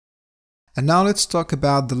And now let's talk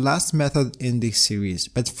about the last method in this series.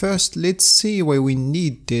 But first, let's see why we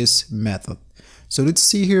need this method. So let's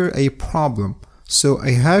see here a problem. So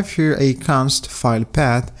I have here a const file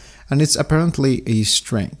path and it's apparently a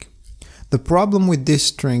string. The problem with this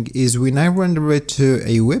string is when I render it to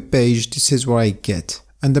a web page, this is what I get.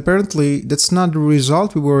 And apparently that's not the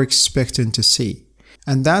result we were expecting to see.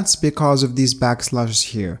 And that's because of these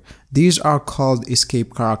backslashes here. These are called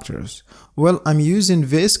escape characters. Well, I'm using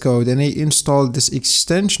VS Code and I installed this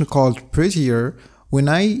extension called Prettier. When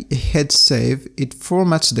I hit save, it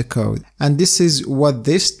formats the code. And this is what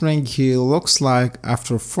this string here looks like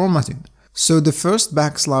after formatting. So the first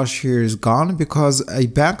backslash here is gone because a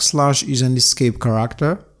backslash is an escape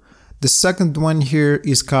character. The second one here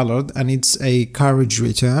is colored and it's a carriage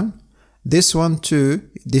return. This one too,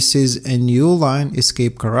 this is a new line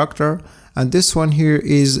escape character, and this one here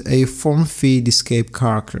is a form feed escape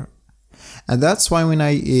character. And that's why when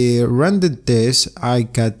I rendered this, I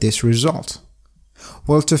got this result.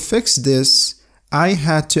 Well, to fix this, I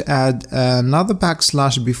had to add another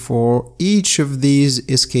backslash before each of these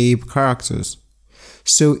escape characters.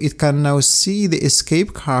 So it can now see the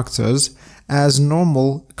escape characters as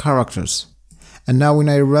normal characters. And now when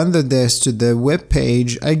I render this to the web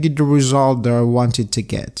page, I get the result that I wanted to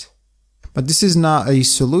get. But this is not a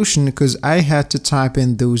solution because I had to type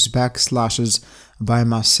in those backslashes by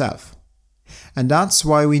myself. And that's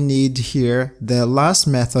why we need here the last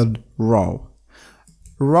method, raw.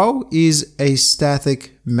 Raw is a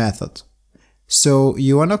static method. So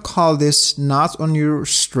you want to call this not on your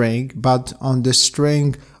string, but on the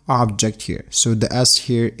string object here. So the S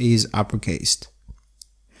here is uppercased.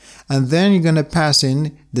 And then you're going to pass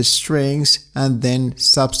in the strings and then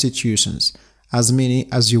substitutions, as many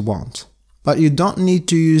as you want. But you don't need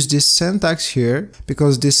to use this syntax here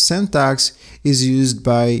because this syntax is used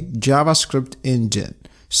by JavaScript engine.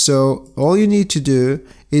 So all you need to do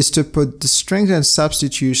is to put the strings and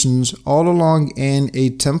substitutions all along in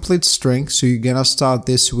a template string. So you're going to start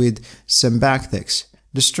this with some backticks.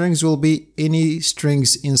 The strings will be any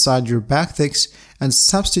strings inside your backticks, and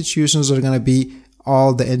substitutions are going to be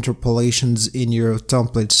all the interpolations in your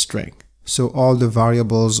template string. So all the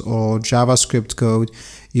variables or JavaScript code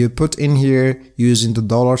you put in here using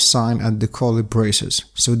the $sign and the curly braces.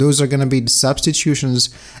 So those are going to be the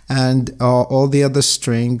substitutions, and all the other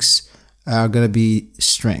strings are going to be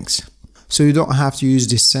strings. So you don't have to use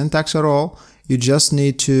this syntax at all. You just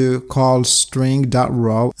need to call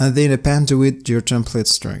String.raw and then append to it your template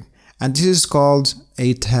string. And this is called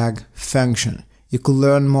a tag function. You could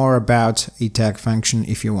learn more about a tag function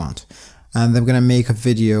if you want. And I'm going to make a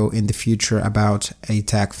video in the future about a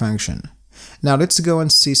tag function. Now let's go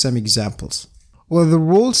and see some examples. Well, the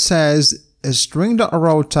rule says a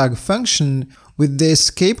string.raw tag function with the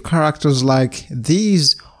escape characters like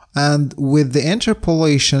these and with the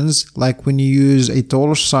interpolations, like when you use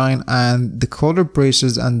a $sign and the curly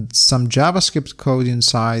braces and some JavaScript code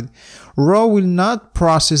inside, raw will not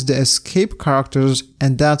process the escape characters,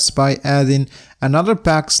 and that's by adding another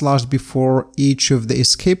backslash before each of the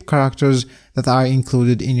escape characters that are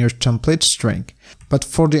included in your template string. But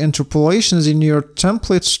for the interpolations in your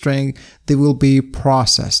template string, they will be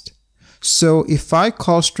processed. So if I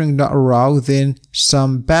call string.raw, then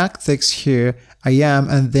some backticks here, I am,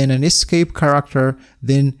 and then an escape character,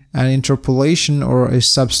 then an interpolation or a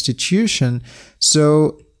substitution.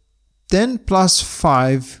 So 10 plus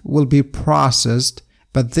 5 will be processed,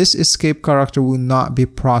 but this escape character will not be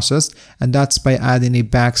processed, and that's by adding a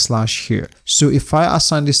backslash here. So if I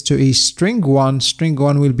assign this to a string 1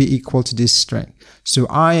 will be equal to this string. So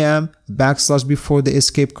I am backslash before the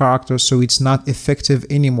escape character, so it's not effective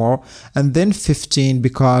anymore, and then 15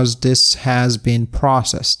 because this has been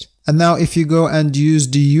processed. And now if you go and use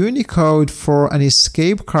the Unicode for an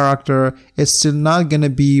escape character, it's still not going to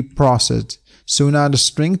be processed. So now the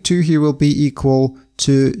string 2 here will be equal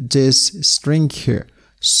to this string here.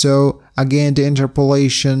 So again, the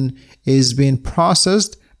interpolation is being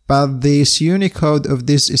processed, but this Unicode of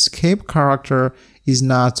this escape character is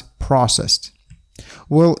not processed.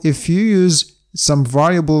 Well, if you use some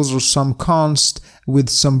variables or some const with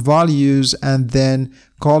some values and then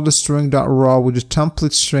call the string.raw with a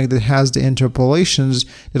template string that has the interpolations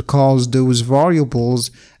that calls those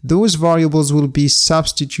variables will be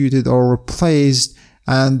substituted or replaced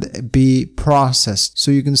and be processed.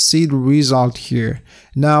 So you can see the result here.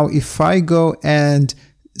 Now if I go and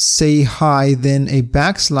say hi, then a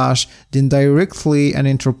backslash, then directly an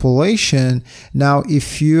interpolation. Now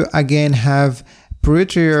if you again have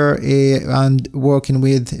prettier and working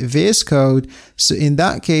with VS Code, so in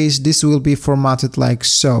that case this will be formatted like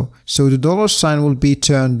so. So the $sign will be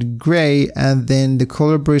turned gray, and then the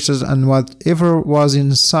color braces and whatever was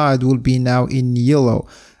inside will be now in yellow.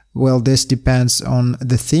 Well, this depends on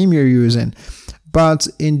the theme you're using. But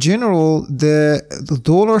in general, the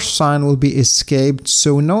 $sign will be escaped,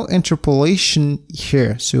 so no interpolation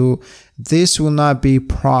here. So this will not be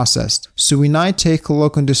processed. So when I take a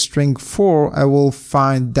look on the string 4, I will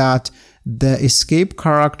find that the escape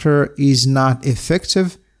character is not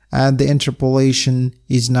effective and the interpolation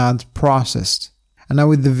is not processed. And now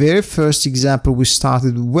with the very first example we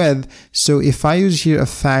started with, so if I use here a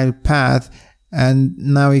file path, and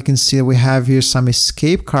now you can see we have here some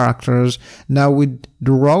escape characters. Now with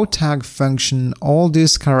the raw tag function, all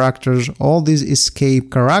these characters, all these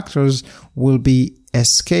escape characters will be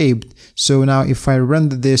escaped. So now if I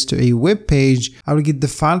render this to a web page, I will get the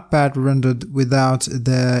file path rendered without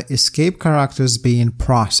the escape characters being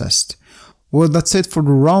processed. Well, that's it for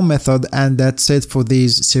the raw method, and that's it for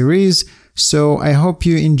this series. So I hope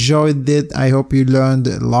you enjoyed it. I hope you learned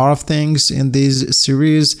a lot of things in this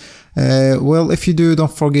series. Well, if you do,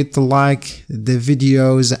 don't forget to like the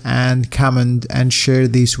videos and comment and share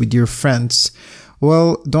this with your friends.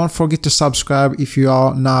 Well, don't forget to subscribe if you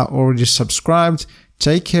are not already subscribed.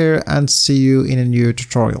 Take care and see you in a new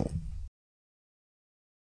tutorial.